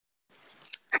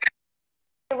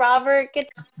Robert. Good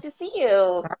to see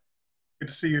you. Good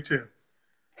to see you too.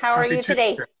 How are Happy you today?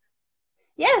 Tuesday.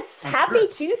 Yes, I'm happy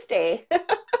good. Tuesday.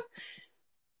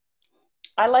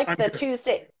 I like I'm the good.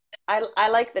 Tuesday. I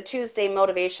like the Tuesday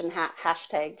motivation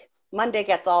hashtag. Monday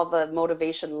gets all the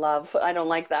motivation love. I don't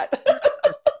like that.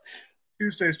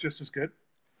 Tuesday's just as good.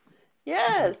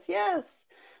 Yes, yes.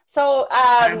 So,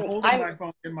 I am holding I'm my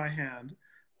phone in my hand,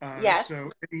 yes. so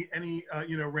any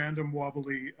random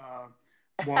wobbling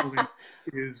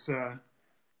is to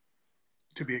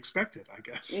be expected, I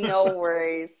guess. No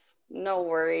worries. No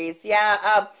worries.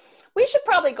 Yeah, we should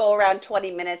probably go around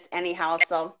 20 minutes anyhow,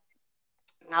 so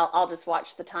I'll just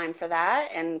watch the time for that,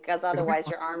 and because It'll be otherwise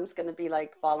fun. your arm's going to be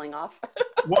like falling off.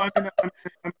 Well, I'm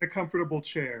in a comfortable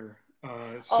chair,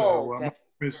 Oh, so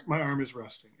good, my arm is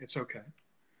resting. It's okay.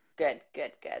 good,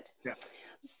 good, good. Yeah.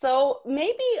 So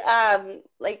maybe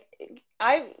like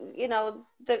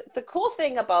the cool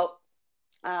thing about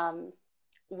um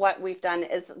what we've done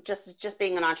is just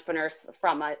being an entrepreneur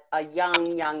from a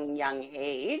young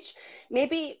age.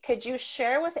 Maybe could you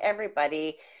share with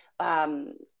everybody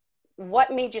um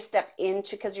what made you step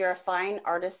into, because you're a fine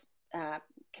artist,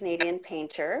 Canadian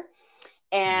painter,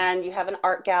 Mm. and you have an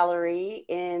art gallery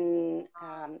in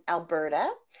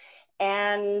Alberta.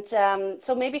 And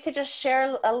so maybe you could just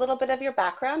share a little bit of your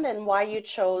background and why you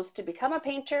chose to become a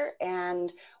painter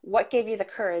and what gave you the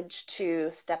courage to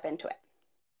step into it.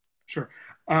 Sure.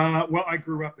 Well, I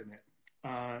grew up in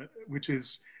it, which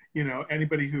is,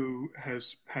 anybody who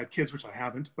has had kids, which I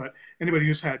haven't, but anybody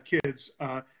who's had kids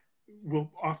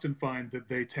will often find that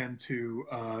they tend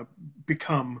to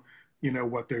become,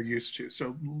 what they're used to.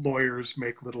 So lawyers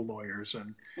make little lawyers,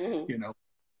 and Hmm. you know,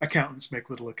 accountants make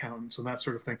little accountants, and that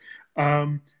sort of thing.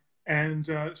 Um, and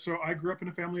so I grew up in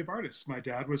a family of artists. My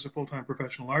dad was a full-time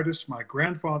professional artist. My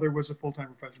grandfather was a full-time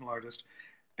professional artist,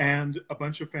 and a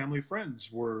bunch of family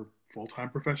friends were full-time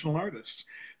professional artists.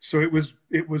 So it was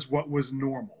what was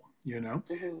normal,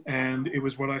 Hmm. and it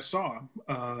was what I saw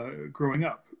growing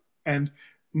up, and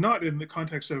not in the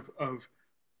context of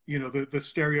the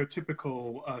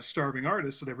stereotypical starving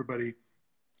artist that everybody,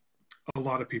 a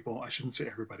lot of people, I shouldn't say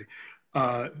everybody,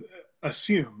 uh,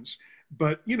 assumes,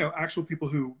 but actual people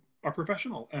who are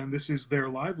professional, and this is their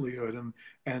livelihood,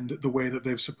 and the way that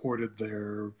they've supported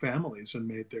their families and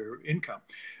made their income.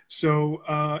 So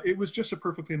it was just a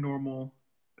perfectly normal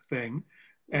thing,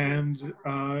 Hmm. and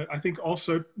I think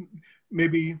also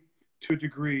maybe to a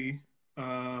degree,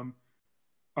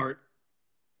 art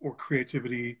or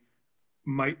creativity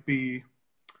might be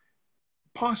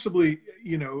possibly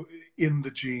in the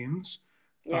genes.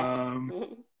 Yes. Um,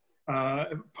 Hmm.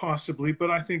 Possibly, but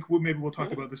I think maybe we'll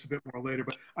talk about this a bit more later.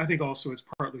 But I think also it's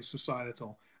partly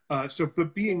societal.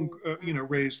 But being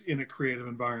raised in a creative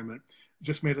environment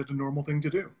just made it a normal thing to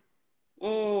do.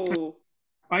 Mm.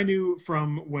 I knew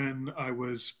from when I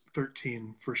was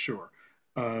 13 for sure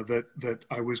that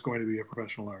I was going to be a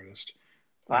professional artist.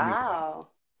 I knew that. Wow.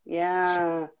 So,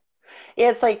 Yeah. Yeah,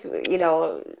 it's like,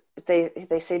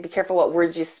 they say be careful what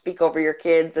words you speak over your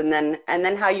kids, and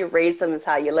then how you raise them is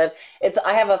how you live.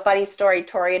 I have a funny story.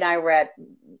 Tori and I were at,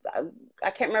 uh,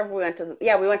 I can't remember,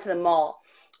 we went to the mall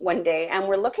one day, and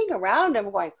we're looking around and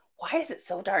we're going, why is it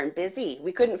so darn busy?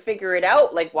 We couldn't figure it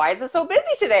out. Like, why is it so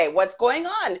busy today? What's going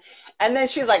on? And then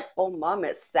she's like, oh, Mom,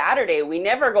 it's Saturday. We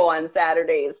never go on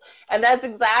Saturdays. And that's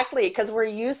exactly because we're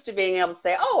used to being able to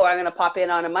say, oh, I'm going to pop in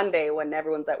on a Monday when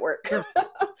everyone's at work. sure.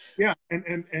 Yeah, and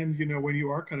when you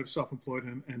are kind of self-employed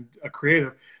and a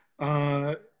creative,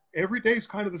 uh, every day is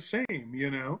kind of the same.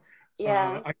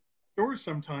 Yeah. I store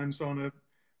sometimes on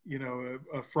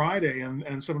a Friday,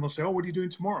 and someone will say, "Oh, what are you doing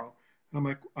tomorrow?" And I'm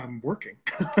like, "I'm working."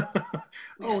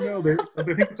 Oh no, they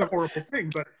think it's a horrible thing,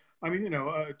 but I mean,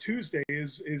 Tuesday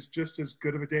is just as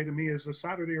good of a day to me as a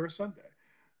Saturday or a Sunday.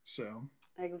 So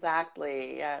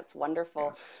Exactly. Yeah, it's yeah,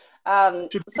 wonderful.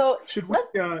 should we So should we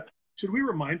let uh, should we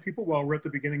remind people while we're at the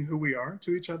beginning who we are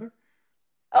to each other?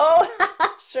 Oh,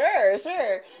 sure,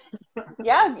 sure.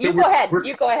 Yeah, So you go ahead. we're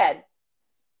You go ahead.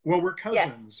 we're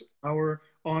Yes. cousins.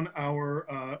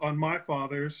 On my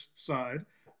father's side,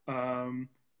 um,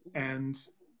 and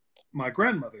my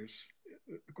grandmother's,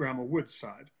 Grandma Wood's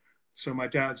side. So my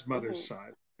dad's mother's Hmm.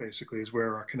 side basically is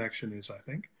where our connection is, I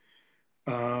think.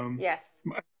 Um, Yes.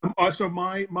 also,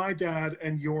 my dad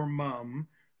and your mom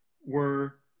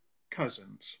were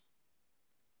cousins,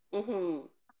 Hmm.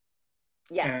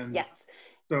 Yes, and yes.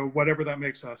 so whatever that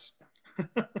makes us.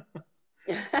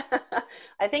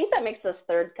 I think that makes us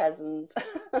third cousins.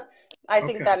 I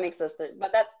think Okay. that makes us third,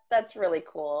 but that's really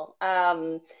cool.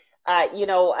 My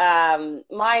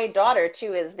daughter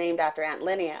too is named after Aunt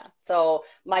Linnea. So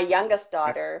my youngest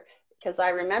daughter, because I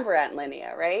remember Aunt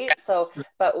Linnea, right? So,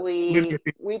 but Linear,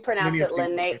 we pronounce linear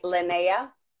it people. Linnea,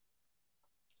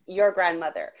 your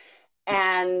grandmother,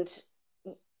 and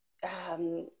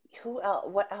um, who else?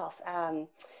 What else?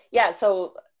 Yeah,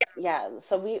 so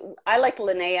I like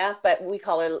Linnea, but we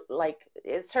call her like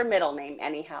it's her middle name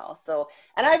anyhow. So,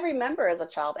 and I remember as a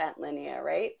child Aunt Linnea,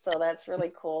 right? So that's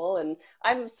really cool, and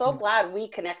I'm so Yeah. glad we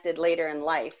connected later in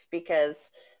life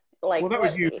because, like, Well, that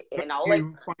was what you. That was like,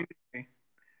 you finding me,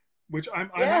 which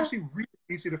I'm yeah, actually really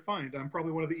easy to find. I'm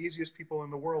probably one of the easiest people in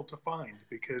the world to find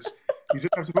because you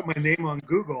just have to put my name on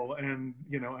Google and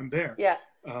I'm there. yeah,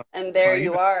 Uh, and there by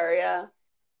you email, are, yeah.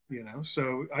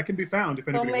 so I can be found if So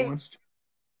anybody maybe. wants to.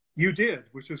 You did,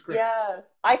 which is great. Yeah,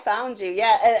 I found you.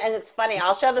 Yeah, and it's funny.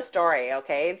 I'll share the story.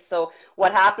 Okay, so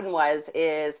what happened was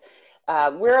is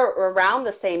we're around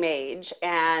the same age,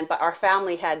 and but our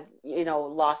family had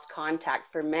lost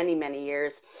contact for many many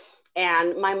years.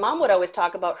 And my mom would always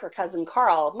talk about her cousin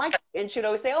Carl. And she'd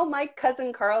always say, "Oh, my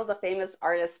cousin Carl's a famous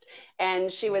artist,"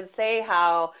 and she would say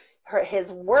how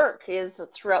his work is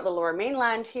throughout the Lower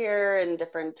Mainland here and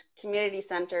different community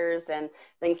centers and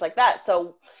things like that.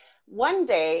 So one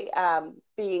day,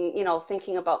 being,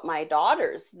 thinking about my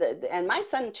daughters, and my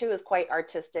son too is quite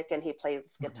artistic and he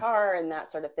plays Mhm. guitar and that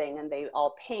sort of thing, and they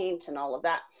all paint and all of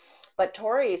that. But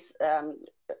Tori's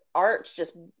art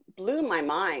just blew my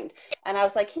mind. And I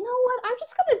was like, you know what? I'm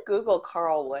just going to Google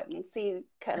Carl Wood and see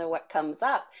kind of what comes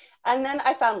up. And then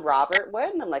I found Robert Wood,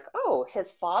 and I'm like, oh,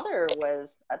 his father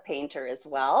was a painter as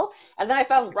well. And then I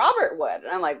found Robert Wood, and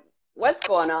I'm like, what's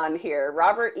going on here?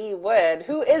 Robert E. Wood,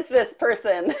 who is this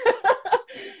person?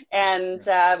 And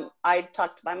Yeah. I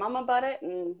talked to my mom about it,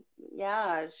 and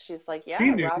yeah, she's like, She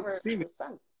yeah, knew. She Robert's knew. his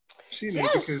son. She knew Yeah,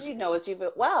 because she knows you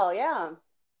but well, yeah.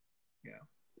 yeah.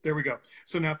 There we go.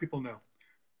 So now people know.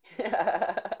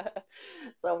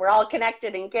 So we're all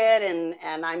connected and good, and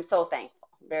I'm so thankful,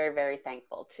 very, very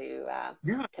thankful to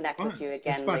Yeah, connect with fun. you It's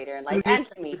again fun. later in life And and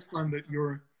to meet. it's fun that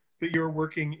you're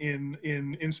working in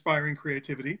inspiring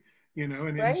creativity, and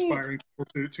Right? inspiring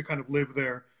people to kind of live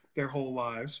their whole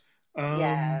lives. Um,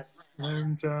 Yes.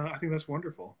 and I think that's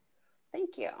wonderful.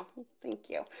 Thank you. Thank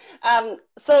you.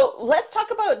 So let's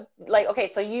talk about like, okay,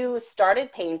 so you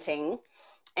started painting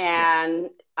Yeah. and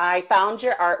I found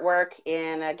your artwork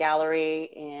in a gallery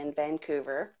in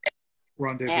Vancouver.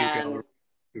 Rendezvous And Gallery,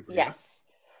 Vancouver. Yeah. yes,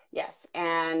 yes.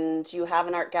 And you have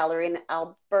an art gallery in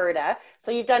Alberta.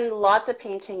 So you've done lots of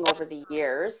painting over the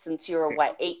years. Since you were Yeah.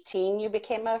 what, 18, you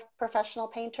became a professional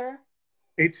painter?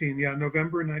 18. Yeah.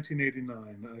 November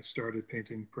 1989. I started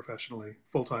painting professionally,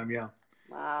 full time. Yeah.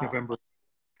 Wow. November.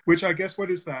 Which I guess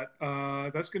what is that?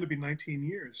 That's going to be 19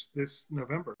 years this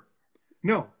November.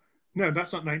 No, no,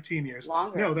 that's not 19 years. No,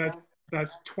 Longer, yeah.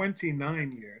 that's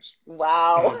 29 years.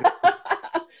 Wow. This,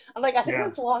 I'm like, I think yeah,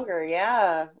 it's longer.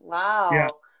 Yeah. yeah,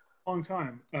 Wow. long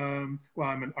time. Well,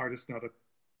 I'm an artist, not a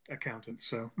accountant,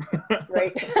 so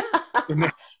Right. so no, I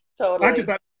did Totally.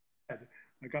 that.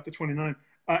 I got the 29.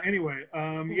 Anyway,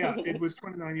 yeah, it was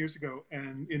 29 years ago,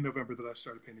 and in November that I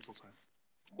started painting full time.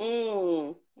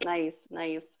 Nice,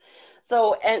 nice.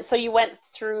 So you went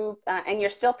through, and you're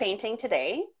still painting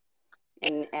today,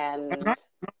 and Not and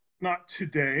not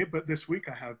today, but this week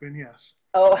I have been. Yes.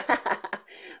 oh,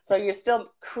 so you're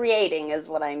still creating, is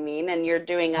what I mean, and you're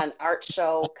doing an art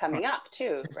show coming up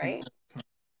too, right?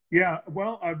 Yeah.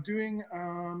 Well, I'm doing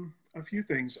a few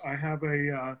things. I have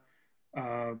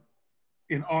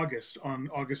in August, on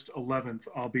August 11th,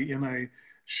 I'll be in a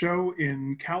show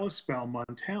in Kalispell,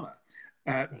 Montana,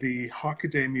 at Nice. the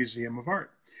Hockaday Museum of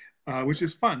Art, which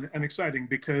is fun and exciting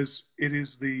because it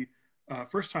is the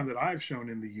first time that I've shown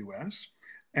in the US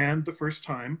and the first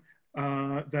time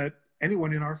that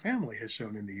anyone in our family has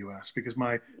shown in the US because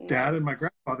my dad and Nice. my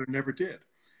grandfather never did.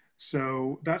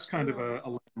 So that's kind of Oh, a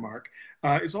landmark.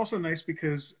 It's also nice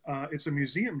because it's a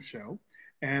museum show,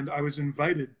 and I was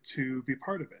invited to be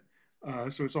part of it.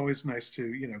 So it's always nice to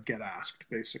get asked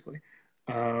basically.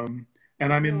 Um,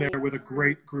 and I'm in there nice. with a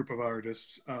great group of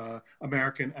artists,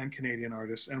 American and Canadian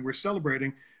artists, and we're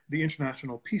celebrating the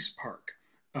International Peace Park,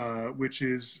 which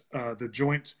is the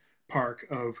joint park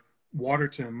of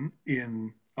Waterton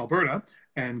in Alberta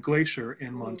and Glacier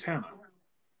in Mm, Montana.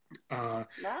 Uh,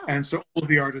 wow. and so all of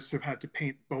the artists have had to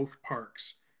paint both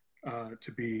parks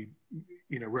to be,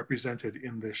 represented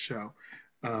in this show.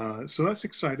 So that's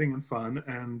exciting and fun.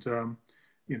 And,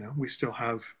 we still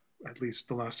have, at least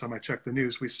the last time I checked the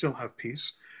news, we still have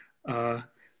peace uh,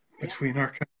 Yeah. between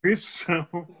our countries. So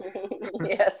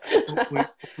Yes. hopefully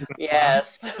that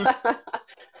lasts. Yes.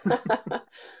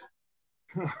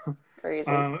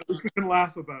 Crazy. At least we can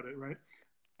laugh about it, right?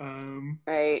 Um,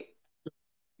 Right.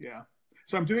 yeah.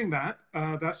 So I'm doing that.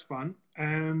 That's fun.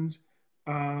 And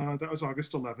That was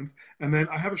August 11th. And then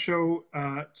I have a show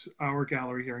at our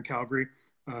gallery here in Calgary,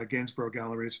 Gainsborough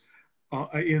Galleries,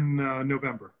 in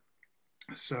November.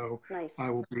 So Nice. I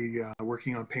will be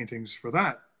working on paintings for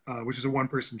that, which is a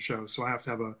one-person show. So I have to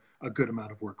have a good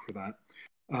amount of work for that.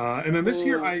 And then this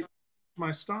year, Mm.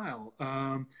 my style,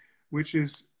 which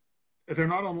is they're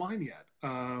not online yet.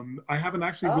 I haven't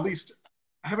actually Oh, released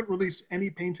I haven't released any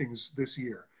paintings this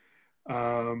year.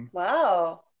 Um,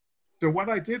 wow. so what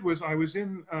I did was I was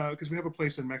in because we have a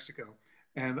place in Mexico,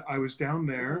 and I was down Hmm.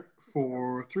 there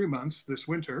for 3 months this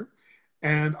winter,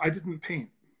 and I didn't paint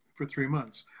for 3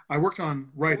 months. I worked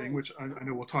on writing, Mm. which I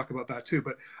know we'll talk about that too,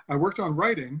 but I worked on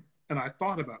writing and I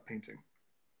thought about painting.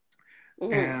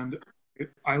 Hmm. And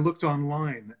I looked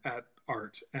online at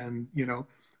art, and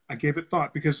I gave it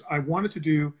thought because I wanted to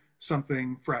do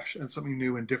something fresh and something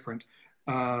new and different.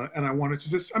 And I wanted to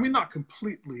just, I mean, not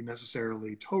completely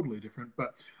necessarily totally different,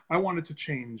 but I wanted to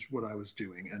change what I was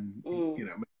doing and,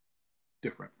 Mm.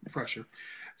 different, fresher.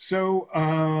 So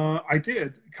I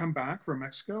did come back from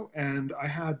Mexico, and I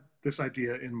had this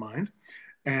idea in mind.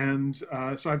 And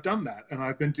so I've done that, and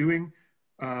I've been doing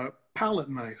palette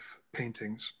knife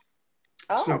paintings.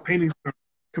 So Oh, paintings are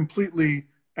completely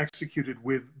executed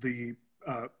with the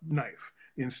knife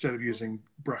instead of using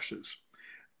brushes.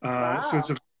 So it's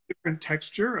wow. a different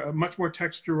texture, much more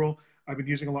textural. I've been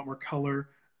using a lot more color.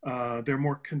 They're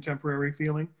more contemporary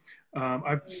feeling.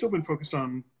 I've still been focused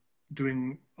on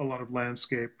doing a lot of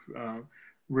landscape,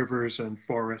 rivers and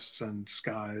forests and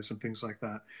skies and things like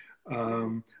that,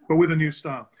 Hmm. but with a new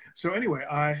style. So anyway,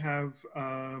 I have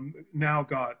now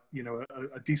got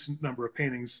a decent number of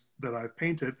paintings that I've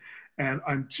painted, and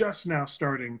I'm just now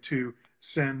starting to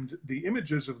send the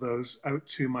images of those out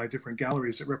to my different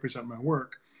galleries that represent my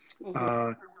work, Hmm.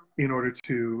 uh, in order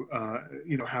to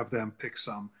have them pick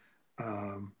some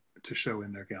to show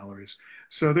in their galleries.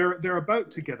 So they're about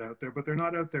to get out there, but they're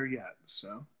not out there yet.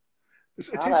 So it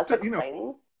Oh, takes that's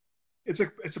exciting.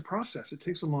 it's a process. It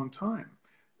takes a long time.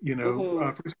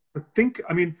 Hmm. For to think.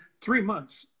 I mean, 3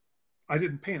 months. I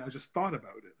didn't paint. I just thought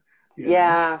about it. You know,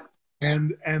 Yeah.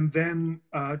 and then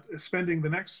spending the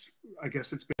next. I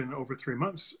guess it's been over 3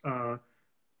 months.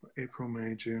 April,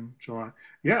 May, June, July.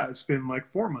 Yeah, it's been like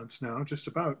 4 months now, just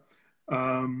about,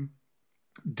 um,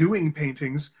 doing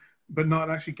paintings, but not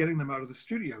actually getting them out of the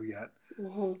studio yet.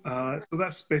 Hmm. So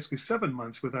that's basically 7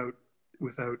 months without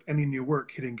any new work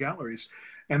hitting galleries,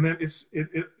 and then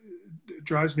it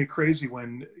drives me crazy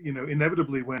when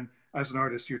inevitably when as an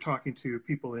artist you're talking to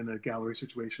people in a gallery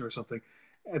situation or something.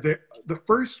 The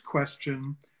first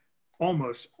question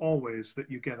almost always that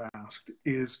you get asked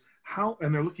is how,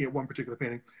 and they're looking at one particular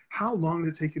painting, how long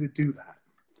did it take you to do that?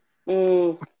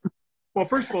 Mm. Well,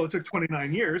 first of all, it took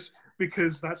 29 years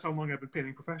because that's how long I've been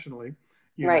painting professionally.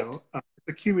 Right. It's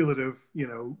a cumulative,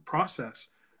 process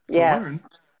to learn. Yes.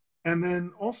 And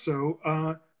then also,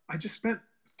 I just spent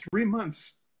 3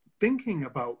 months thinking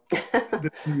about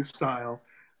the new style.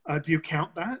 Do you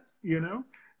count that? Yeah.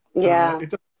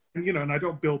 It doesn't, and I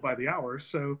don't bill by the hour,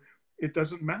 so it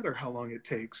doesn't matter how long it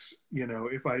takes.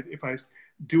 If I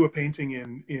do a painting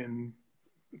in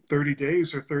 30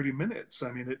 days or 30 minutes.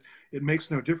 I mean, it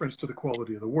makes no difference to the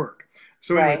quality of the work.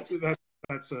 So anyway, Right.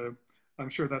 that's I'm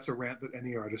sure that's a rant that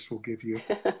any artist will give you.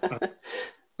 Uh,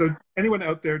 so anyone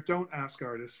out there, don't ask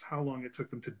artists how long it took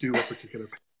them to do a particular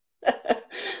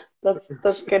That's painting. a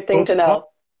It's good thing both to know.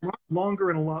 a lot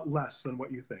longer and a lot less than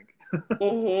what you think.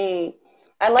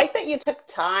 I like that you took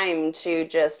time to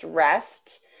just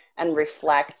rest and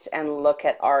reflect and look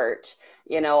at art.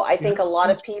 I Yeah. think a lot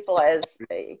of people, as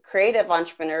creative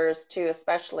entrepreneurs too,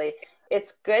 especially,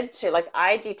 it's good to, like,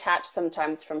 I detach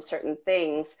sometimes from certain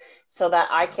things so that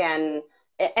I can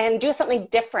and do something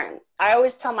different. I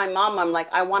always tell my mom, I'm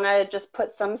like, I want to just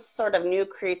put some sort of new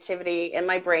creativity in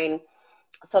my brain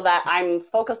so that I'm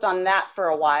focused on that for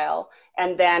a while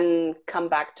and then come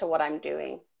back to what I'm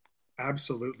doing.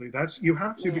 Absolutely. You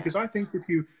have to, Yeah. because I think if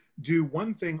you do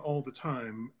one thing all the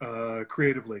time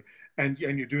creatively, and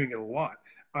you're doing it a lot,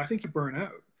 I think you burn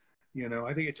out.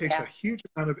 I think it takes a Yeah. huge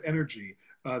amount of energy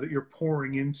that you're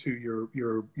pouring into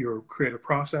your creative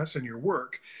process and your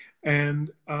work.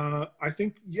 And I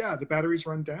think, yeah, the batteries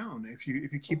run down if you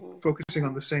keep Hmm. focusing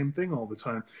on the same thing all the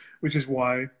time, which is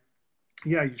why,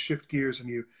 yeah, you shift gears and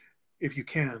you, if you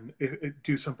can,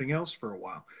 do something else for a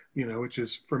while. Which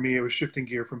is, for me, it was shifting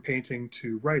gear from painting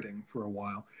to writing for a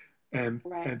while, and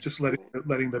Right. just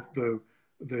letting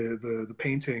the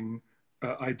painting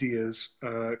ideas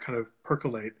kind of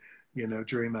percolate,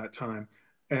 during that time,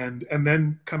 and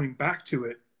then coming back to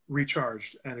it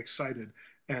recharged and excited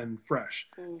and fresh,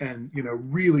 Mm.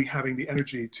 and really having the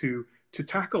energy to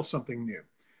tackle something new.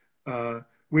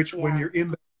 which when Yeah. you're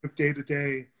in the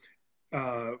day-to-day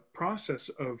process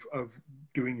of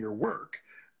doing your work,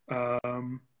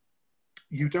 um,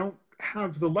 you don't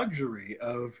have the luxury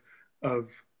of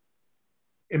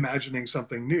imagining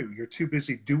something new. You're too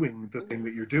busy doing the thing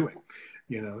that you're doing,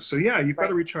 you know. So yeah, you've got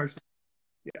to Right. recharge.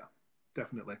 Yeah,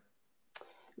 definitely.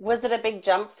 Was it a big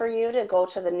jump for you to go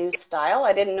to the new style?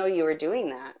 I didn't know you were doing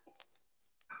that.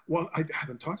 Well, I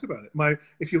haven't talked about it. My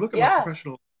if you look at my Yeah.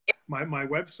 professional, my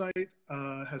website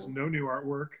has no new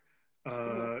artwork.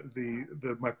 Mhm.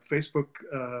 The my Facebook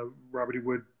Robert E.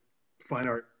 Wood fine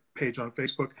art page on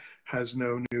Facebook has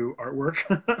no new artwork.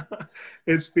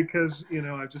 It's because, you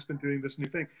know, I've just been doing this new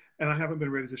thing, and I haven't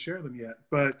been ready to share them yet.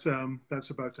 But that's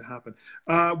about to happen.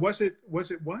 Was it what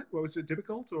was it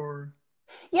difficult or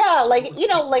Yeah, what like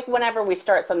was like whenever we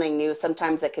start something new,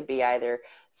 sometimes it could be either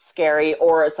scary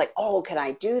or it's like, oh, can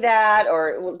I do that?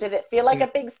 Or did it feel like yeah.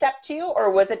 a big step to you?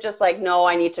 Or was it just like, no,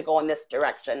 I need to go in this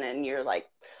direction and you're like,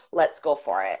 let's go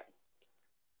for it.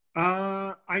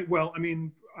 I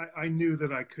mean, I knew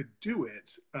that I could do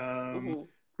it. Hmm.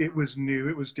 It was new,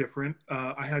 it was different.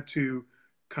 I had to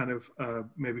kind of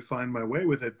maybe find my way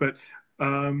with it, but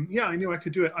yeah, I knew I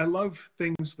could do it. I love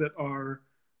things that are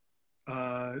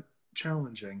uh,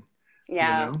 challenging. You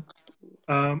Yeah,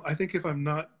 know, I think if I'm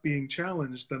not being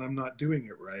challenged, then I'm not doing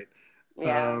it right.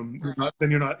 yeah.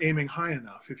 Then you're not aiming high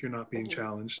enough if you're not being Hmm.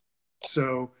 challenged.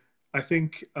 So I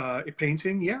think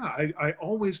painting, yeah, I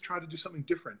always try to do something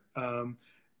different.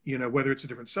 You know, whether it's a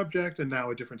different subject and now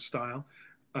a different style,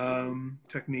 Hmm.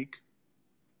 technique.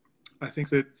 I think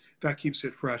that that keeps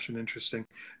it fresh and interesting.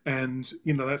 And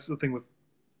you know, that's the thing with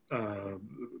uh,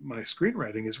 my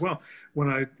screenwriting as well. When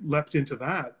I leapt into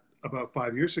that about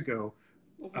 5 years ago,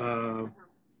 Hmm. uh,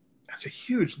 that's a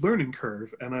huge learning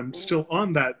curve, and I'm Hmm. still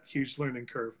on that huge learning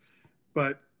curve.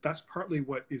 But that's partly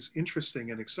what is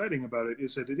interesting and exciting about it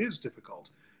is that it is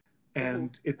difficult, Hmm.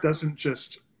 and it doesn't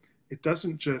just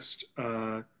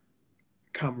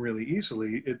come really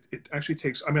easily. It actually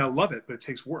takes. I mean, I love it, but it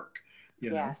takes work, you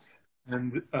know. Yes.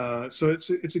 And so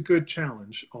it's a good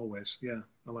challenge always. Yeah,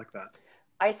 I like that.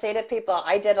 I say to people,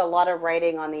 I did a lot of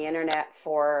writing on the internet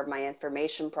for my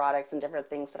information products and different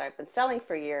things that I've been selling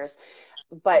for years.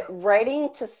 But Yeah,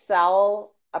 writing to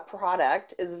sell a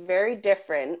product is very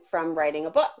different from writing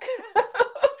a book.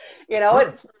 sure.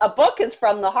 It's a book is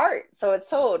from the heart, so it's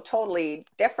so totally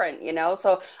different.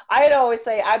 So I'd always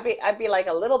say I'd be like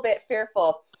a little bit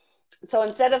fearful. So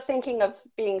instead of thinking of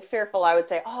being fearful, I would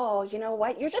say, "Oh, you know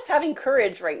what? You're just having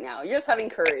courage right now. You're just having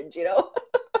courage."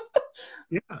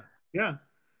 Yeah, yeah,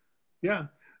 yeah.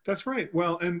 That's right.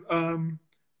 Well, and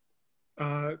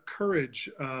courage.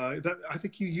 That I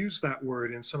think you use that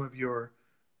word in some of your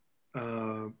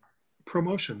uh,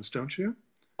 promotions, don't you?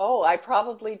 Oh, I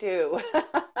probably do.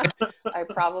 I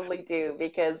probably do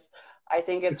because I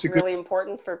think It's it's a good. really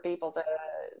important for people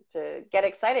to get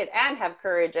excited and have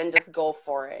courage and just go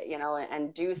for it,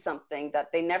 and do something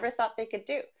that they never thought they could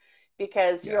do.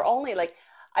 Because Yeah, you're only like,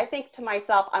 I think to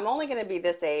myself, I'm only going to be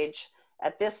this age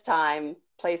at this time,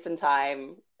 place and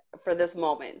time for this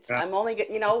moment. yeah, I'm only,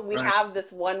 we right. have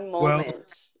this one Well,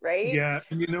 moment, right? yeah,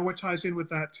 and you know what ties in with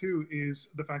that too is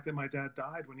the fact that my dad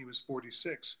died when he was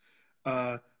 46.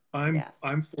 Uh, I'm Yes.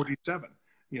 47,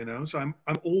 you know, so I'm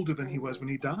older than he was Hmm. when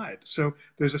he died. So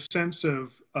there's a sense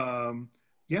of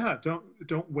yeah,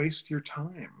 don't waste your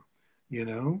time, you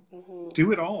know, Hmm.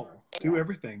 do it all, do Yes.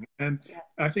 everything. And Yes.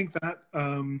 I think that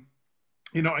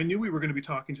you know, I knew we were going to be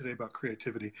talking today about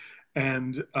creativity,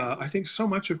 and Hmm. I think so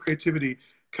much of creativity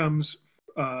comes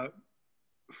uh,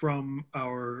 from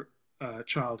our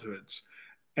childhoods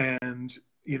and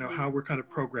you know Hmm. how we're kind of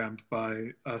programmed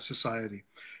by society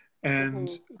and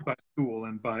Hmm. by school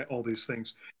and by all these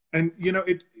things. And you know,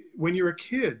 it when you're a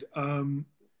kid,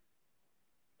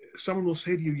 someone will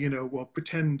say to you, you know, well,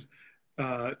 pretend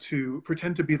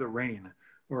to be the rain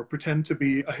or pretend to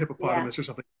be a Yeah. hippopotamus or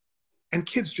something, and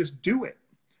kids just do it.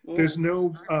 There's Mm.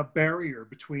 no barrier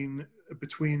between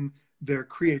their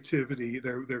creativity,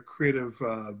 their creative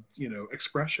you know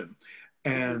expression,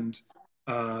 Hmm. and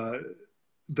uh,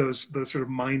 those sort of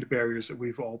mind barriers that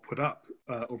we've all put up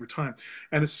over time.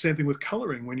 And it's the same thing with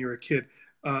coloring. When you're a kid,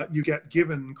 you get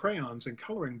given crayons and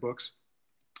coloring books,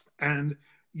 and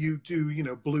you do you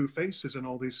know blue faces and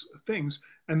all these things,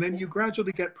 and then you Yeah.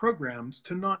 gradually get programmed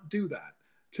to not do that,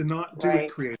 to not do it Right.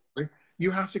 creatively.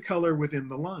 You have to color within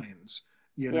the lines,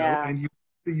 you know, Yeah. and you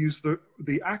use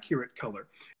the accurate color.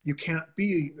 You can't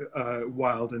be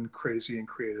wild and crazy and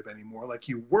creative anymore like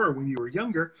you were when you were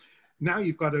younger. Now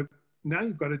you've got to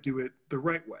do it the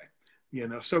right way, you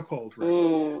know, so-called right way.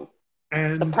 Mm.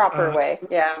 The And proper way.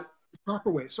 Yeah.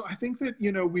 proper way. So I think that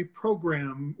you know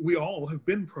we all have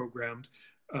been programmed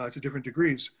to different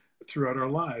degrees throughout our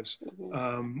lives,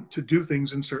 Mm-hmm. to do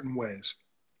things in certain ways.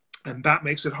 And that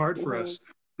makes it hard for Mm-hmm. us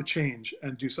to change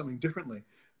and do something differently,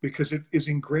 because it is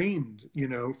ingrained,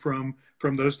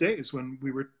 from those days when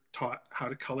we were taught how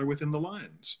to color within the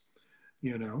lines,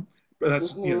 you know. But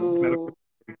that's, Mm-hmm. metaphor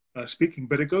speaking,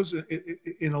 but it goes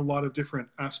in a lot of different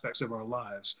aspects of our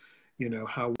lives,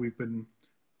 how we've been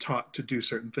taught to do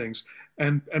certain things,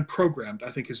 and programmed,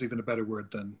 I think, is even a better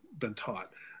word than taught,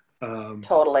 um,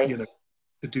 Totally. you know,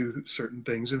 to do certain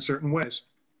things in certain ways.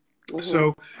 Mm-hmm.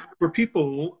 So for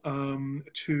people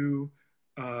to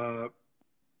uh,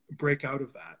 break out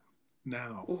of that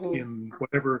now, Mm-hmm. in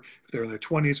whatever, if they're in their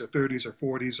 20s or 30s or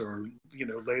 40s, or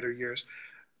later years,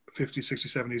 50s,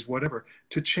 60s, 70s, whatever,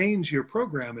 to change your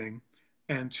programming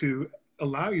and to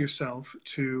allow yourself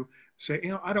to say,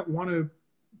 I don't want to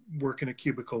work in a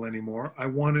cubicle anymore. I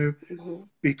want to Mm-hmm.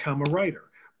 become a writer,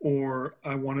 or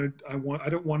I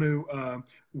don't want to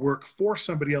work for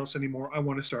somebody else anymore. I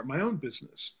want to start my own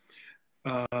business.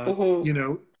 Uh, Mm-hmm. you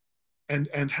know,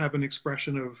 and have an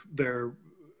expression of their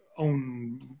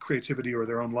own creativity or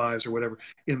their own lives or whatever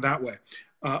in that way.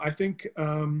 I think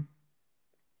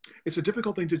it's a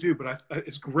difficult thing to do, but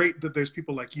it's great that there's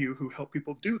people like you who help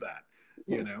people do that.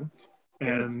 You know,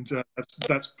 Thanks. and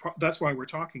that's why we're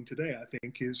talking today. I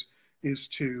think is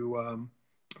to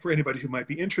for anybody who might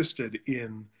be interested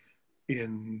in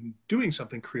doing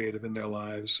something creative in their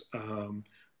lives.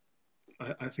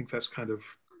 I think that's kind of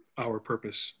our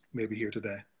purpose, maybe here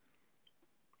today.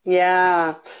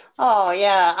 Yeah. Oh,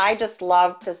 yeah. I just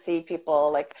love to see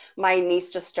people. Like my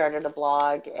niece just started a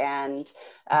blog, and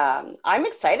I'm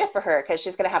excited for her because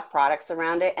she's going to have products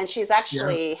around it, and she's Yeah.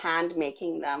 actually hand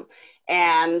making them.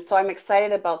 And so I'm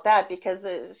excited about that because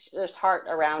there's heart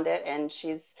around it, and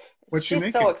What's she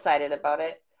she's so making? excited about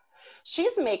it.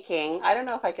 She's making, I don't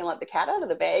know if I can let the cat out of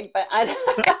the bag, but I,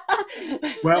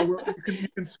 Well, you can.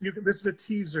 This is a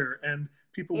teaser, and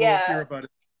people will hear yeah. about it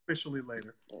officially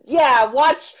later. Yeah,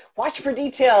 watch for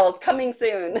details coming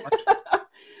soon. Watch.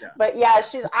 Yeah, But yeah, yeah,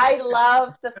 she's I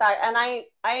love the fact, and I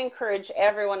encourage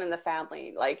everyone in the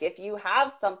family, like if you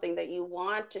have something that you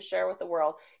want to share with the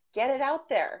world, get it out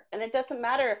there. And it doesn't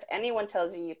matter if anyone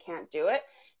tells you you can't do it,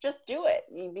 just do it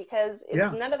because it's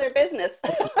yeah, none of their business.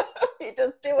 You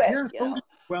just do it, yeah. Totally.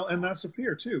 Well, and that's a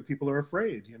fear too. People are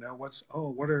afraid. What's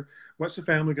the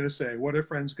family going to say? What are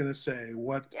friends going to say?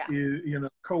 What Yeah, is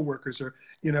coworkers, or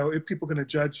if people going to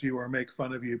judge you or make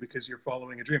fun of you because you're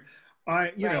following a dream.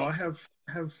 right.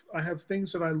 I have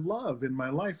things that I love in my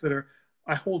life that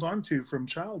I hold on to from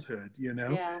childhood.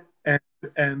 Yeah. And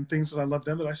and things that I love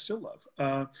then that I still love.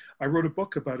 I wrote a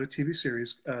book about a TV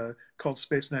series called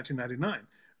Space 1999,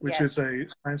 which Yes. is a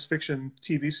science fiction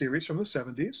TV series from the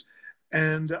 70s.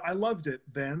 And I loved it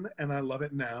then, and I love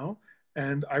it now.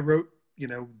 And I wrote,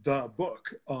 the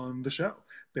book on the show,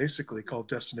 basically called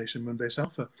Destination Moonbase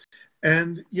Alpha.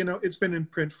 And, it's been in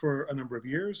print for a number of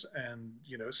years, and,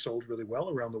 sold really well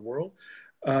around the world.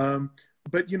 Um,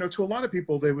 but, to a lot of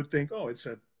people, they would think, oh, it's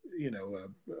it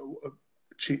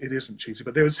isn't cheesy,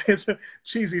 but they would say it's a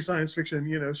cheesy science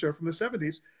fiction, show from the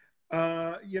 70s,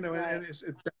 and Right. it's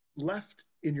left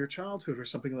in your childhood or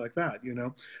something like that.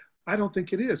 I don't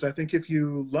think it is. I think if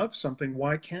you love something,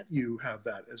 why can't you have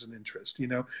that as an interest?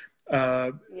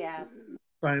 Uh, Yes.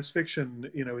 Science fiction,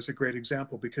 is a great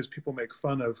example, because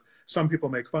some people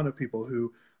make fun of people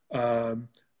who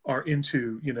are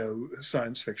into,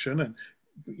 science fiction, and,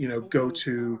 go Hmm.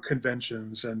 to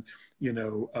conventions, and,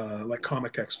 like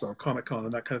Comic Expo, Comic Con,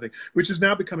 and that kind of thing, which is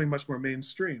now becoming much more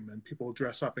mainstream, and people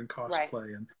dress up in Right.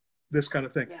 cosplay and this kind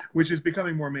of thing, Yeah. which is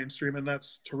becoming more mainstream, and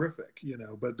that's terrific.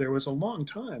 But there was a long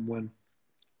time when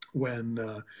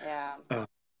Yeah. uh,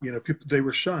 people, they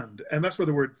were shunned, and that's where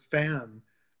the word fan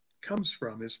comes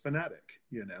from, is fanatic.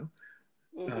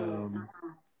 Hmm. Um,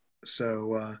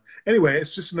 so anyway,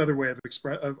 it's just another way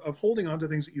of holding on to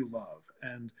things that you love,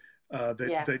 and that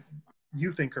Yes.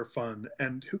 you think are fun,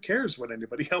 and who cares what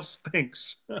anybody else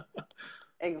thinks.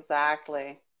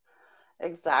 Exactly.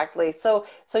 Exactly. So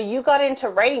you got into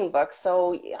writing books.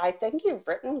 So I think you've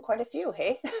written quite a few,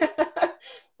 hey?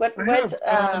 What I what have.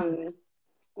 um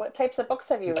what types of books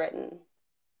have you written?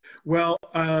 Well,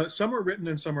 some are written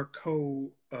and some are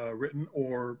co-written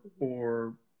or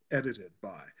edited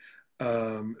by.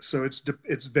 So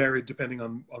it's varied depending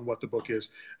on what the book is.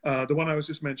 The one I was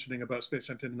just mentioning about Space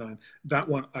 109, that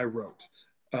one I wrote.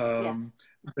 Yes. Um,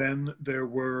 then there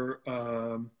was,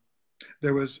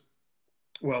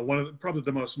 well, probably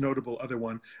the most notable other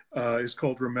one is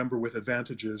called Remember with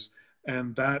Advantages,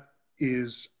 and that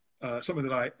is something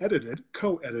that I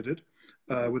co-edited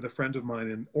Hmm. with a friend of mine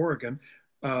in Oregon,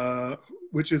 uh,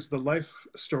 which is the life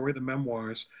story, the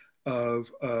memoirs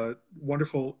of a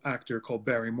wonderful actor called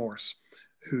Barry Morse,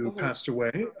 who Hmm. passed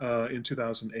away in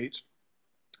 2008.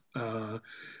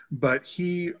 But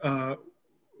he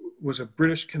was a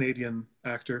British Canadian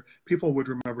actor. People would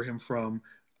remember him from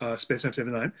Space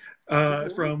 1999, Hmm.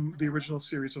 from the original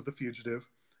series of The Fugitive.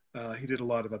 He did a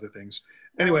lot of other things.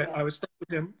 Oh Anyway, yeah. I was friends with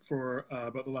him for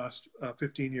about the last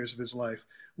 15 years of his life.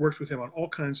 Worked with him on all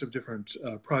kinds of different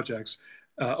projects,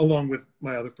 along with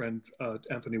my other friend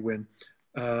Anthony Wynn,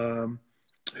 um,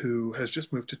 who has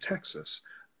just moved to Texas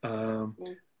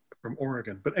Mm. from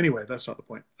Oregon. But anyway, that's not the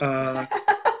point.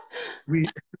 We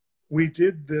we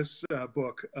did this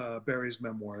book, Barry's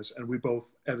Memoirs, and we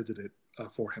both edited it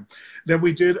for him. Then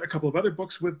we did a couple of other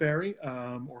books with Barry,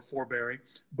 or for Barry,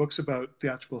 books about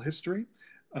theatrical history,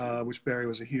 which Barry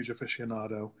was a huge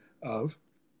aficionado of.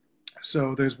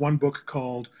 So there's one book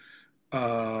called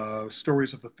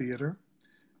Stories of the Theater,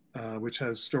 which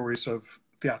has stories of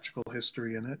theatrical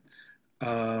history in it.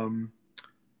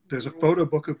 There's a photo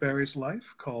book of Barry's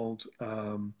life called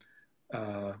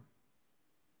uh,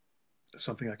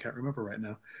 something I can't remember right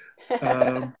now.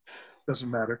 Doesn't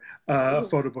matter. A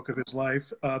photo book of his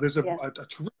life. There's Yeah. a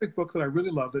terrific book that I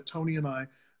really love that Tony and I,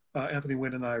 Anthony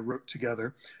Wynn and I wrote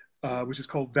together, which is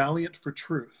called Valiant for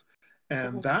Truth.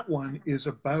 And Hmm. that one is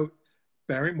about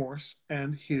Barry Morse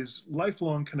and his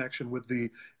lifelong connection with the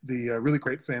really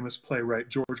great famous playwright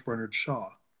George Bernard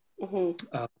Shaw. Hmm.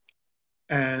 Uh,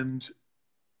 and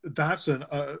that's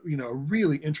a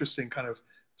really interesting kind of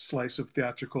slice of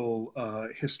theatrical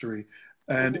history,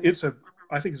 and Hmm.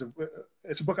 I think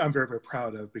it's a book I'm very, very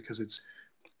proud of because it's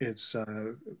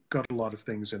got a lot of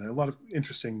things in it, a lot of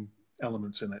interesting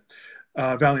elements in it.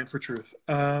 Valiant for Truth.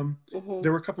 Hmm.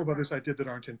 There were a couple of others I did that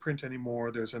aren't in print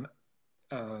anymore. There's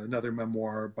another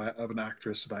memoir of an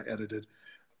actress that I edited,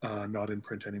 not in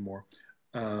print anymore.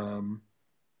 Um,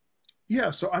 yeah,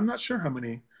 so I'm not sure how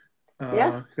many.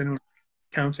 Yeah. If anyone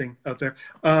counting out there.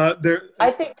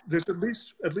 I think There's at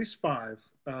least five,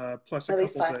 plus a at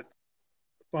least couple five. that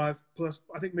five plus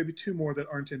I think maybe two more that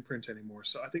aren't in print anymore.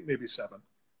 So I think maybe seven.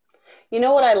 You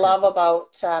know what I Yeah. love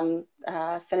about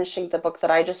finishing the book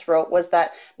that I just wrote was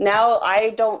that now I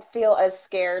don't feel as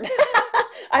scared.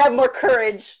 I have more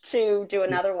courage to do Yeah.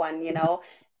 another one,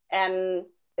 and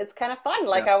it's kind of fun.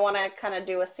 Like Yeah. I want to kind of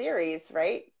do a series,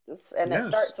 right? And it Yes.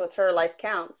 starts with Her Life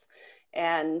Counts,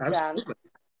 and Absolutely.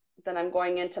 then I'm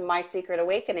going into My Secret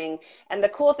Awakening. And the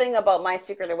cool thing about My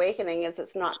Secret Awakening is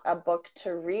it's not a book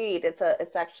to read.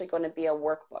 It's actually going to be a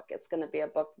workbook. It's going to be a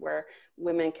book where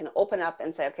women can open up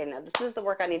and say, okay, now this is the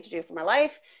work I need to do for my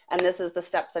life, and this is the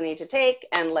steps I need to take,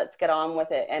 and let's get on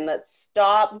with it. And let's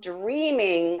stop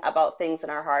dreaming about things in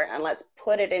our heart and let's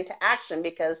put it into action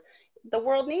because the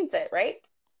world needs it, right?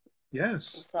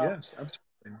 Yes. So Yes.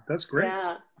 Absolutely. That's great.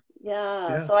 yeah. Yeah.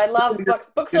 Yeah. So I love You're,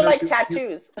 books. Books you are know, like you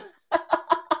tattoos.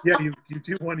 yeah, you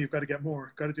do one, you've got to get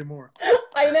more. Got to do more.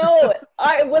 I know.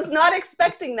 I was not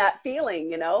expecting that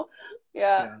feeling. Yeah.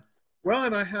 Yeah. Well,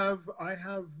 and I have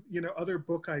other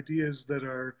book ideas that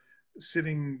are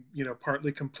sitting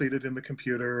partly completed in the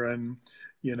computer, and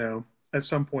you know at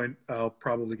some point I'll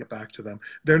probably get back to them.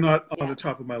 They're not on Yeah. the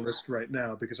top of my list right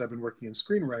now because I've been working in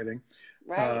screenwriting,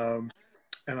 Right. um,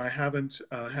 and I haven't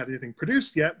had anything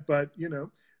produced yet. But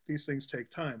these things take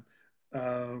time.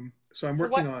 So I'm So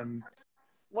working on.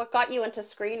 what got you into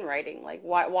screenwriting? Like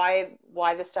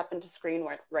why the step into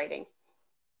screenwriting?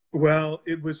 Well,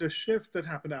 it was a shift that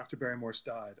happened after Barry Morse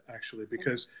died, actually,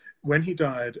 because when he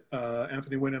died,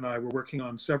 Anthony Wynn and I were working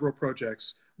on several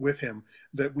projects with him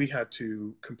that we had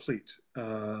to complete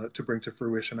to bring to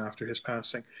fruition after his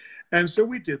passing. And so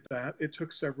we did that. It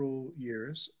took several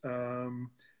years.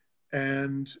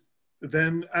 And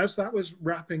then as that was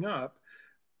wrapping up,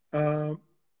 uh,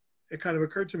 it kind of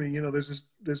occurred to me, there's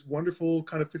this wonderful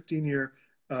kind of 15-year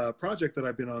project that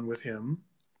I've been on with him,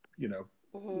 you know,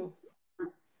 Hmm.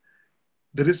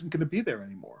 that isn't going to be there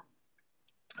anymore.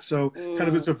 So kind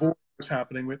of Mm. it's a void was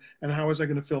happening with, and how was I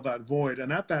going to fill that void?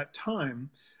 And at that time,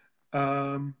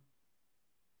 um,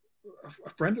 a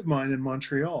friend of mine in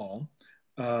Montreal,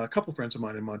 a couple friends of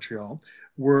mine in Montreal,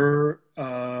 were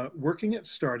working at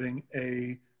starting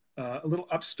a little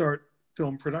upstart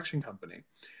film production company,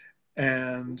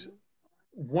 and Hmm.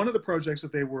 one of the projects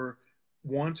that they were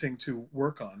wanting to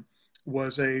work on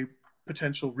was a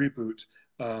potential reboot.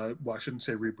 Well, I shouldn't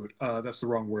say reboot. That's the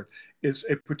wrong word. It's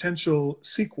a potential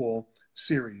sequel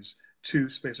series to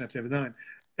Space 1999.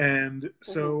 And Hmm.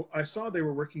 so I saw they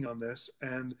were working on this,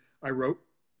 and I wrote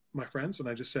my friends and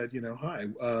I just said, hi,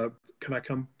 can I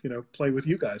come, play with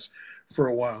you guys for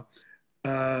a while?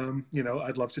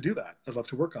 I'd love to do that. I'd love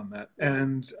to work on that. Hmm.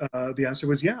 And the answer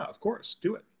was, yeah, of course,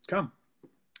 do it. Come.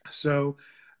 So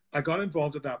I got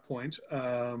involved at that point.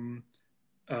 Uh,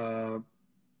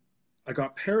 I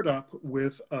got paired up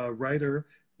with a writer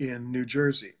in New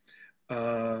Jersey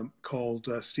called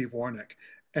Steve Warnick,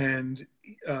 and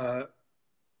uh,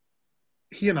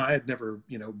 he and I had never,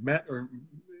 met or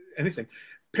anything.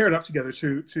 Paired up together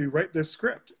to write this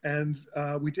script, and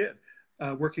we did,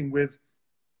 working with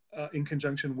in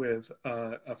conjunction with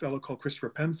a fellow called Christopher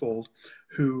Penfold,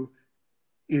 who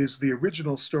is the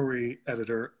original story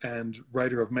editor and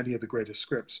writer of many of the greatest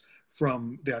scripts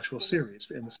from the actual series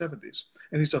in the 70s.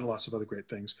 And he's done lots of other great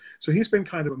things. So he's been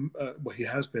kind of, well, he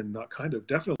has been, not kind of,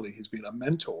 definitely, he's been a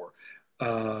mentor,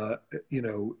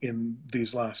 in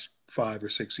these last 5 or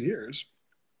 6 years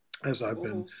as I've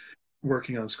been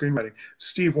working on screenwriting.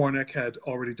 Steve Warnick had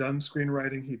already done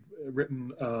screenwriting. He'd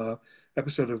written an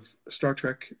episode of Star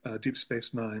Trek, Deep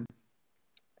Space Nine,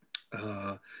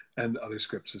 and other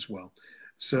scripts as well.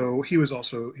 So he's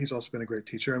also been a great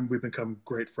teacher, and we've become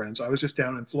great friends. I was just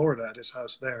down in Florida at his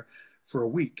house there for a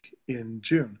week in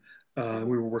June.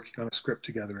 We were working on a script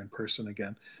together in person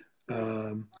again.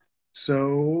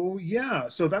 So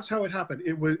that's how it happened.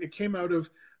 It came out of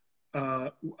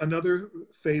another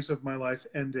phase of my life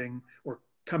ending or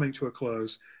coming to a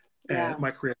close, and my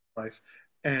creative life,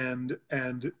 and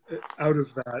out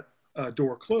of that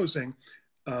door closing,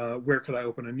 where could I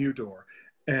open a new door?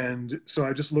 And so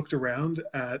I just looked around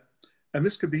at, and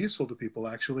this could be useful to people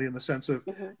actually, in the sense of,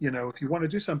 if you want to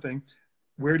do something,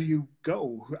 where do you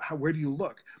go? Where do you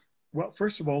look? Well,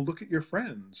 first of all, look at your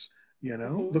friends,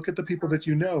 look at the people that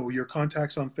your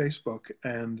contacts on Facebook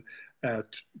and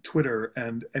Twitter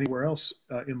and anywhere else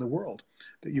in the world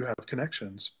that you have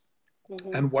connections.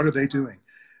 And what are they doing?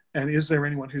 And is there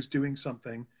anyone who's doing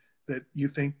something that you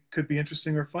think could be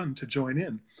interesting or fun to join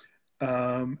in?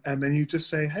 And then you just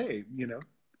say, hey,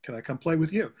 can I come play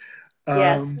with you?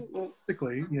 Yes.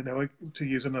 Basically, to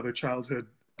use another childhood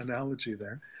analogy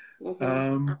there.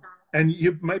 And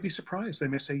you might be surprised. They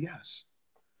may say yes,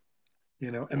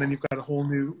 and then you've got a whole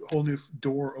new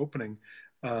door opening.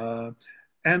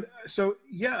 And so,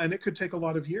 and it could take a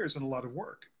lot of years and a lot of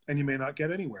work, and you may not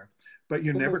get anywhere, but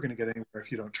you're never going to get anywhere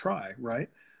if you don't try, right?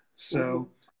 So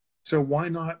why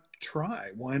not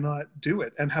try? Why not do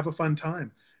it and have a fun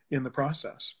time in the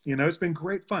process? It's been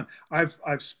great fun. I've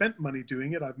spent money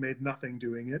doing it. I've made nothing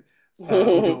doing it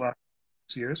over the last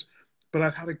 6 years, but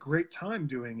I've had a great time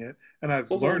doing it, and I've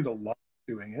learned a lot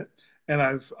doing it, and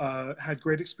I've had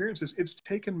great experiences. It's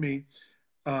taken me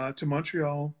to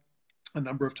Montreal a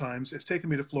number of times. It's taken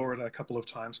me to Florida a couple of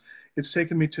times. It's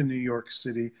taken me to New York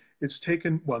City. It's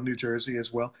taken, New Jersey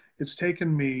as well. It's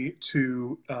taken me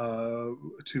to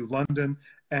London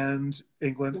and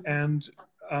England, and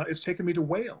it's taken me to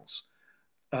Wales,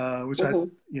 which I'd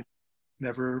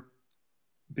never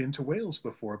been to Wales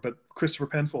before. But Christopher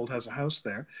Penfold has a house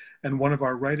there, and one of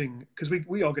our writing, because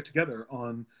we all get together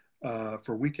on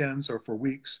for weekends or for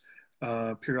weeks,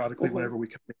 periodically, whenever we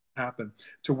can make it happen,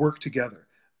 to work together.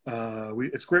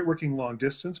 It's great working long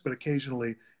distance, but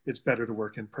occasionally it's better to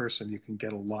work in person. You can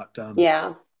get a lot done.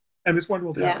 Yeah. And it's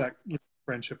wonderful to have that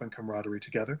friendship and camaraderie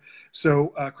together.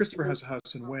 So Christopher has a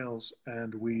house in Wales,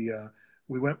 and we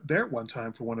went there one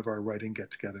time for one of our writing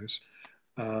get-togethers.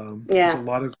 There's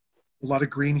a lot of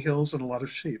green hills and a lot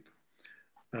of sheep.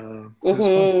 It was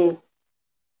fun.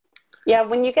 Yeah,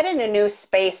 when you get in a new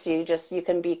space, you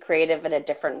can be creative in a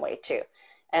different way too.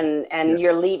 And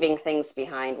you're leaving things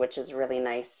behind, which is really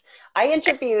nice. I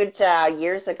interviewed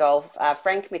years ago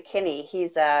Frank McKinney.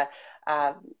 He's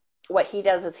what he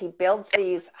does is he builds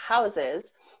these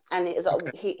houses, and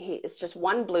it's just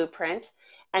one blueprint,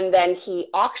 and then he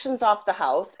auctions off the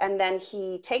house, and then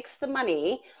he takes the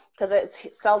money, because it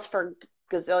sells for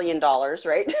gazillion dollars,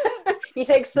 right? He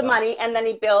takes the money, and then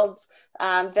he builds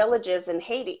villages in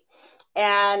Haiti,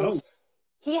 and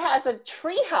he has a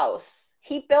tree house.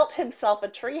 He built himself a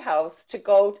tree house to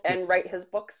go and write his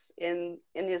books in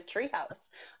his tree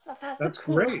house. So that's the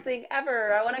coolest thing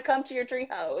ever. I want to come to your tree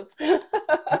house.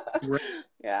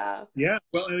 Yeah. Yeah.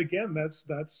 Well, and again,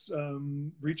 that's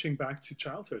reaching back to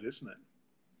childhood, isn't it?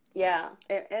 Yeah,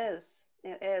 it is.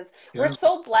 It is. Yeah. We're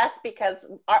so blessed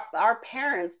because our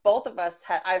parents, both of us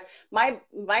my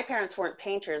parents weren't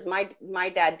painters. My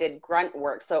dad did grunt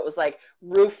work. So it was like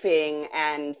roofing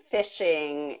and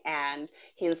fishing, and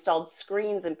he installed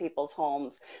screens in people's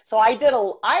homes. So I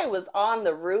was on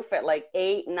the roof at like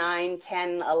 8, 9,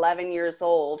 10, 11 years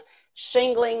old,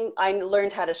 shingling. I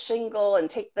learned how to shingle and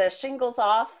take the shingles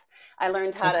off. I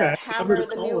learned how to hammer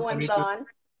the new ones on.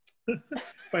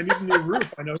 If I need a new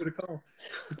roof, I know who to call.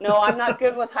 No, I'm not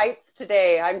good with heights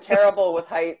today. I'm terrible with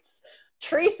heights.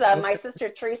 Teresa, my Okay. sister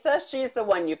Teresa, she's the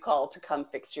one you call to come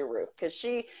fix your roof because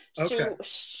she Okay.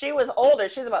 she was older.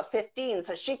 She's about 15,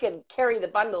 so she could carry the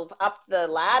bundles up the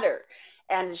ladder.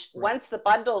 And Right. once the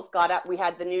bundles got up, we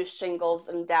had the new shingles,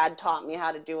 and Dad taught me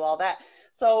how to do all that.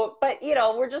 So, but you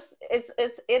know, we're just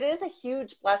it is a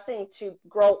huge blessing to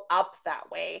grow up that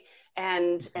way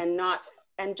and not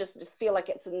and just feel like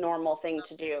it's a normal thing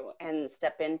to do and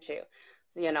step into.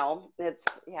 You know,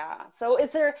 it's yeah. So,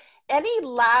 is there any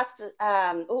last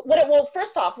well,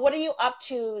 first off, what are you up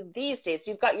to these days?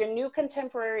 You've got your new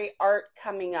contemporary art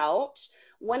coming out.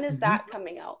 When is Hmm. that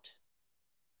coming out?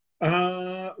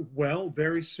 Well,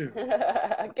 very soon.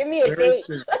 Give me a Very date.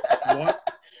 soon. What?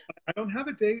 I don't have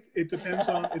a date. It depends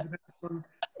on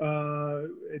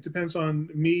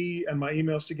me and my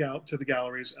emails to the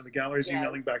galleries, and the galleries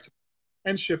emailing Yes. back to me,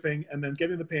 and shipping, and then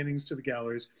getting the paintings to the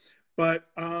galleries. But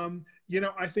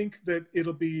I think that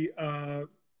it'll be uh,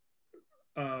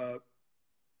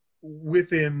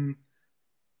 within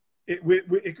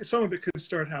some of it could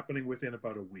start happening within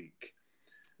about a week.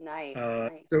 Nice, So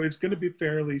nice. it's going to be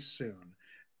fairly soon.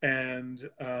 And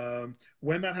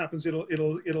when that happens,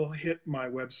 it'll hit my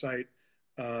website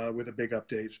with a big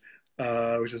update,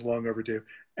 which is long overdue,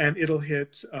 and it'll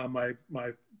hit my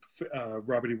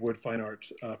Robert E. Wood Fine Art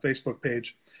Facebook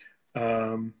page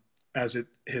um, as it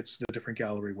hits the different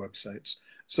gallery websites.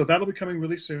 So that'll be coming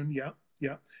really soon. Yeah,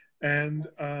 yeah. And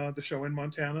Nice. the show in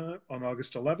Montana on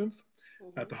August 11th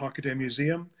at Hmm. the Hockaday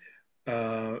Museum.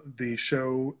 The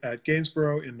show at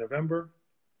Gainsborough in November,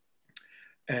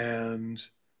 and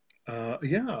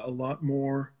yeah, a lot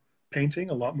more painting,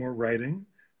 a lot more writing,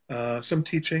 some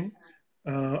teaching.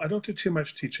 I don't do too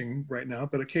much teaching right now,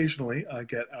 but occasionally I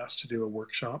get asked to do a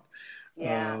workshop.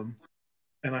 Yeah. Um,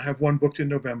 and I have one booked in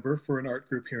November for an art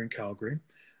group here in Calgary. Hmm.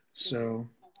 So,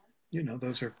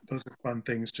 those are fun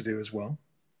things to do as well.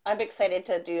 I'm excited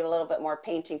to do a little bit more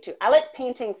painting too. I like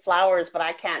painting flowers, but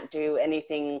I can't do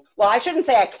anything. Well, I shouldn't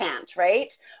say I can't,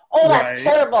 right? Oh, that's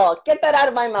Right. terrible. Get that out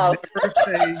of my mouth. Never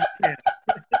say you can't.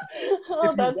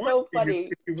 Oh, that's so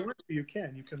funny. If you want to, you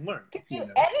can learn, You can you do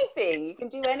know. anything. You can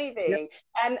do Yeah, anything.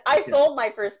 And I yeah. sold my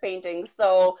first painting,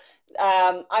 so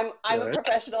I'm a Good,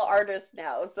 professional artist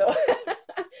now. So,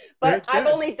 but good, I've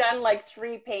good. only done like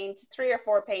three or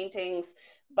four paintings.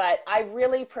 But I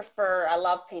really prefer. I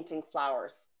love painting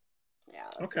flowers. Yeah,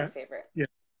 that's my Okay. favorite. Yeah,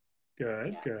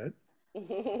 good, Yeah. good.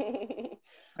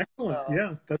 Excellent. So,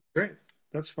 Yeah, that's great.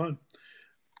 That's fun.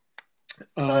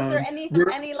 so is there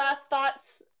We're, any last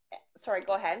thoughts? Sorry,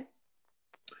 go ahead.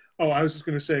 oh, I was just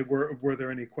going to say, were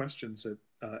there any questions that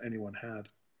anyone had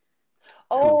who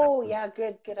Oh, has yeah,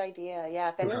 good idea. Yeah,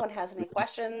 if who have anyone has any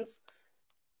questions,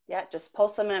 yeah, just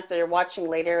post them, and if they're watching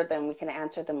later, then we can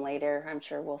answer them later. I'm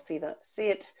sure we'll see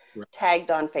it right.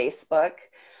 tagged on Facebook.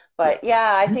 Yeah, But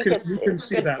yeah, I you think can it's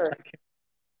see good that. I for. can't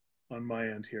on my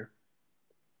end here.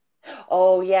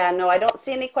 Oh, yeah, no, I don't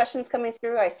see any questions coming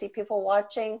through. I see people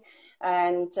watching.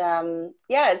 And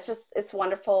yeah, it's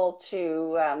wonderful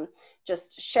to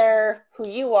just share who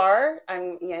you are.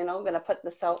 I'm, going to put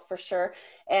this out for sure.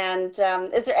 And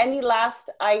is there any last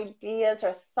ideas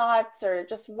or thoughts or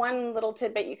just one little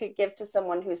tidbit you could give to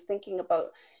someone who's thinking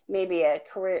about maybe a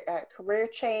career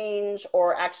change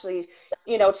or actually,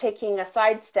 taking a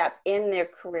sidestep in their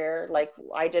career like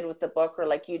I did with the book or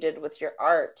like you did with your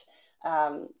art?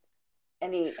 Um,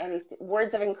 any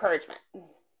words of encouragement?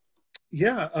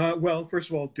 Yeah. Well, first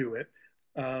of all, do it.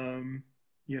 Um,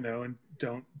 and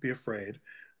don't be afraid.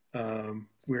 I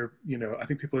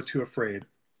think people are too afraid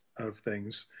of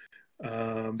things.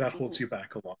 That holds Mhm. you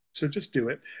back a lot. So just do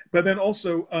it. But then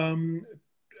also,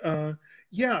 uh,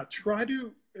 yeah, try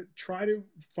to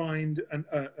find an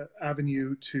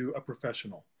avenue to a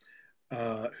professional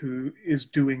who is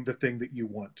doing the thing that you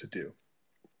want to do,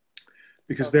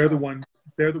 because So true.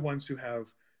 they're the ones who have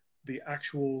the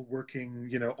actual working,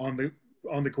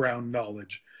 on the ground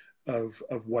knowledge of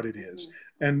what it is. Mhm.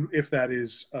 And if that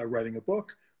is writing a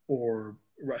book or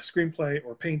a screenplay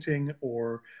or painting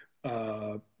or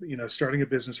starting a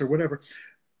business or whatever,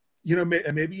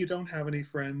 maybe you don't have any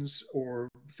friends or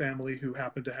family who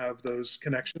happen to have those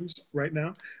connections right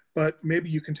now, but maybe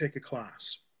you can take a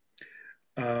class.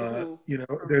 Mhm.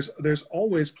 There's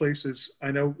always places.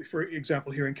 I know, for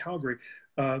example, here in Calgary,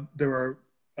 there are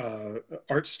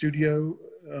art studio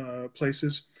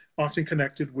places, often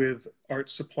connected with art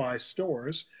supply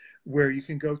stores, where you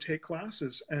can go take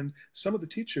classes. And some of the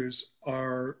teachers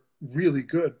are really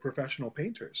good professional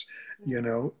painters.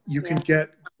 You can Yeah.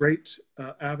 get great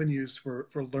avenues for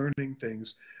learning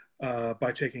things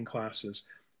by taking classes.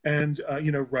 And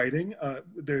writing.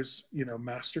 There's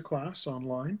masterclass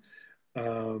online.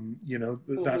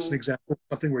 That's an example of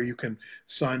something where you can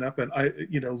sign up and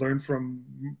learn from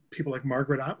people like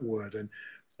Margaret Atwood and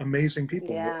amazing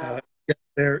people, Yeah. get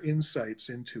their insights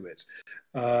into it.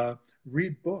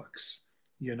 Read books,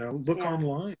 look Yeah.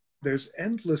 online. There's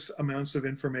endless amounts of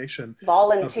information about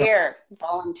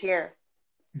Volunteer.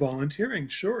 volunteering.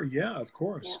 Sure. Yeah, of Yeah.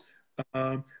 course.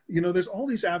 There's all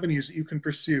these avenues that you can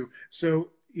pursue.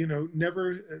 So,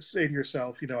 never say to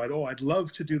yourself, I'd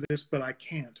love to do this, but I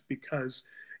can't because,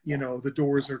 Yeah. the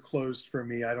doors are closed for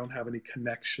me. I don't have any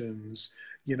connections.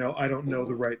 I don't know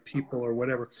the right people or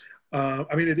whatever.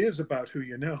 I mean, it is about who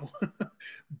you know,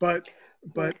 but, Yeah.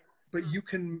 but, but you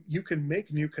can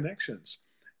make new connections.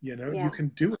 You Yeah. can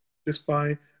do it just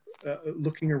by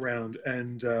looking around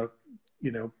and,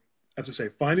 as I say,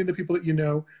 finding the people that you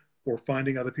know, or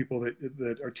finding other people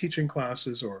that are teaching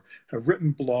classes or have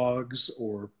written blogs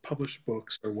or published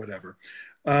books or whatever.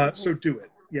 So do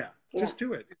it. Yeah, Yeah. just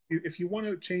do it. If you want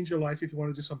to change your life, if you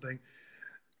want to do something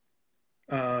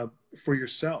for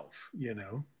yourself,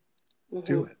 Hmm.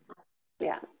 do it.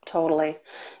 Yeah, totally.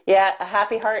 Yeah, a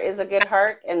happy heart is a good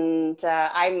heart, and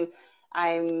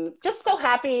I'm just so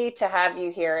happy to have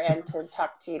you here and to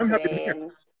talk to you I'm happy to today,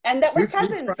 hear. and that we're We've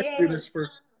cousins. tried to do Yay! this for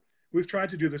we've tried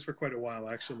to do this for quite a while,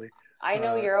 actually. I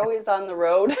know Uh, you're always on the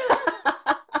road.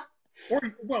 or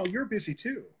well, you're busy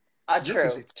too. You're True,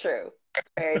 busy too. true,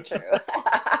 very true.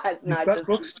 It's You've not got just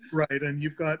books to write, and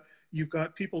you've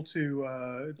got people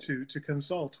to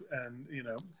consult,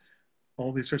 and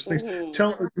all these sorts of things. hmm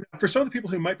Tell For some of the people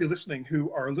who might be listening,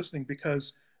 who are listening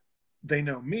because they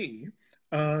know me,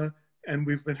 uh, and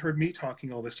we've been heard me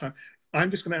talking all this time.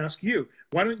 I'm just going to ask you.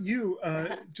 Why don't you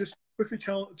just quickly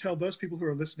tell those people who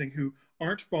are listening who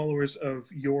aren't followers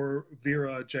of your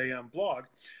Vera JM blog,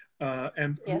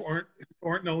 and who Yes.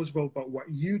 aren't knowledgeable about what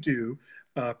you do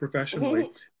professionally.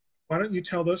 Mhm. Why don't you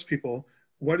tell those people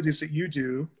what it is that you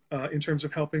do in terms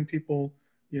of helping people,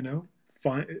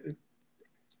 find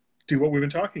do what we've been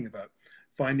talking about,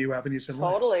 find new avenues in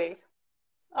life. Totally.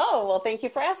 Oh, well, thank you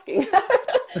for asking.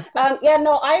 Yeah,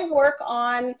 no, I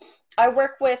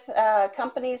work with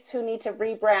companies who need to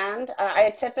rebrand.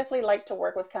 I typically like to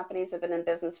work with companies who've been in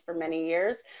business for many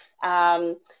years.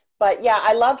 Um, but yeah,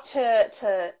 I love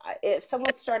if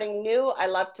someone's starting new, I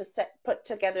love to put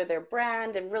together their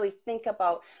brand and really think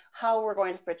about how we're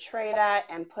going to portray that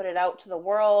and put it out to the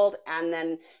world, and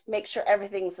then make sure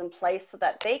everything's in place so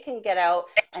that they can get out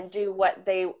and do what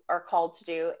they are called to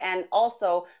do. And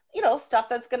also, stuff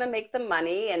that's going to make them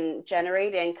money and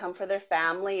generate income for their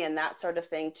family and that sort of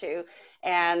thing too.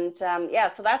 And yeah,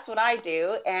 so that's what I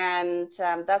do. And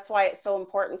that's why it's so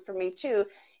important for me too,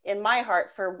 in my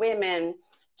heart, for women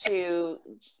to,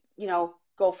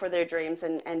 go for their dreams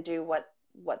and do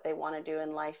what they want to do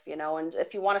in life, and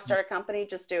if you want to start a company,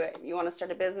 just do it. If you want to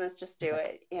start a business, just do Yeah.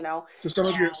 it. So some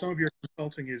of your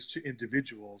consulting is to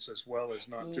individuals as well as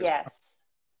not just. Yes. Yeah.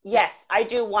 Yes, I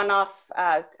do one-off.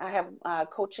 I have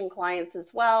coaching clients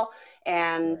as well,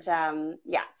 and Right.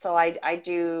 yeah, so I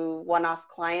do one-off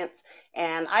clients,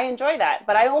 and I enjoy that.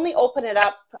 But I only open it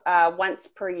up once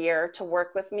per year to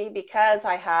work with me, because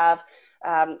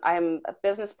I'm a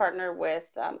business partner with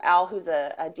Al, who's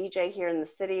a DJ here in the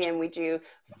city, and we do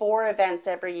 4 events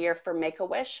every year for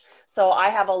Make-A-Wish. So I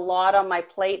have a lot on my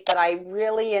plate that I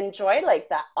really enjoy, like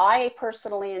that I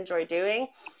personally enjoy doing.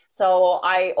 So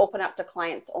I open up to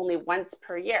clients only once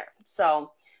per year.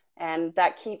 So, and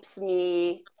that keeps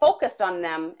me focused on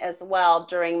them as well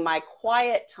during my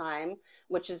quiet time,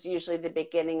 which is usually the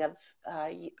beginning of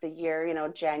the year,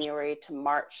 January to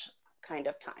March kind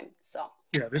of time. So,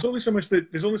 Yeah, there's only so much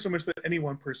that any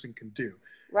one person can do. You know,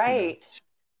 right.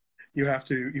 you have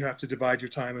to divide your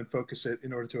time and focus it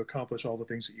in order to accomplish all the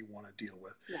things that you want to deal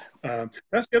with. Yes.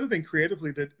 That's the other thing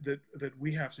creatively that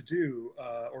we have to do,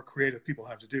 or creative people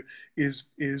have to do, is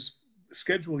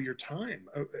schedule your time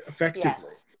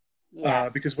effectively.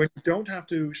 Yes. Because Yes. when you don't have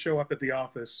to show up at the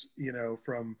office,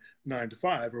 from 9 to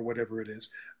 5 or whatever it is,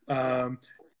 Yeah.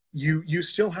 you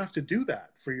still have to do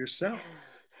that for yourself.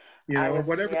 I And was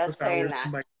just saying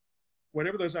that.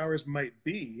 whatever those hours might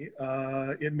be,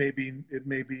 it may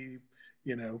be,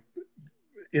 you know,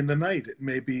 in the night, it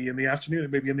may be in the afternoon,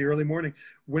 it may be in the early morning,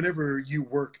 whenever you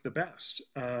work the best.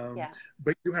 Yeah.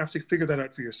 But you have to figure that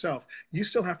out for yourself. You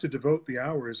still have to devote the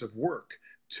hours of work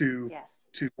to Yes.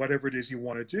 whatever it is you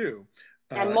want to do.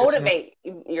 And It's not. motivate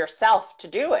yourself to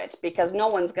do it, because no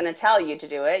one's going to tell you to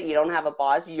do it. You don't have a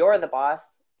boss. You're the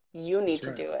boss. You need That's to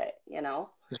right. do it.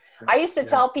 That's I right. used to Yeah.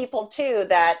 tell people too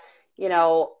that,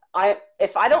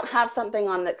 if I don't have something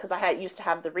on the, because I used to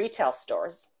have the retail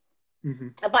stores. Hmm.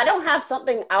 If I don't have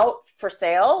something out for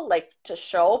sale, like to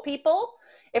show people,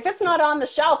 if it's not on the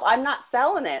shelf, I'm not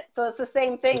selling it. So it's the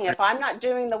same thing. Right. If I'm not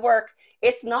doing the work,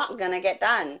 it's not going to get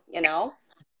done, you know?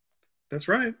 That's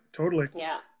right. Totally.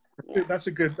 Yeah. Yeah. That's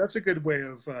a good way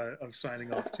of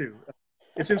signing off too.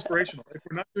 It's inspirational. If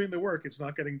we're not doing the work, it's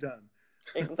not getting done.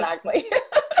 Exactly.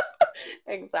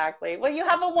 Exactly. Well, you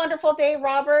have a wonderful day,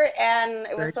 Robert, and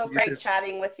it was Thank so you. You too. great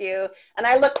chatting with you. And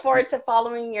I look forward to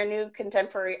following your new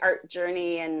contemporary art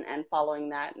journey and following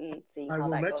that and seeing I how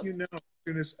will that let you goes.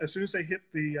 know as soon as I hit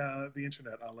the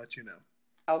internet. I'll let you know.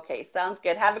 Okay, sounds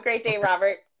good. Have a great day, Okay.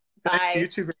 Robert. Thank you. You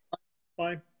Bye. too.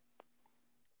 Bye.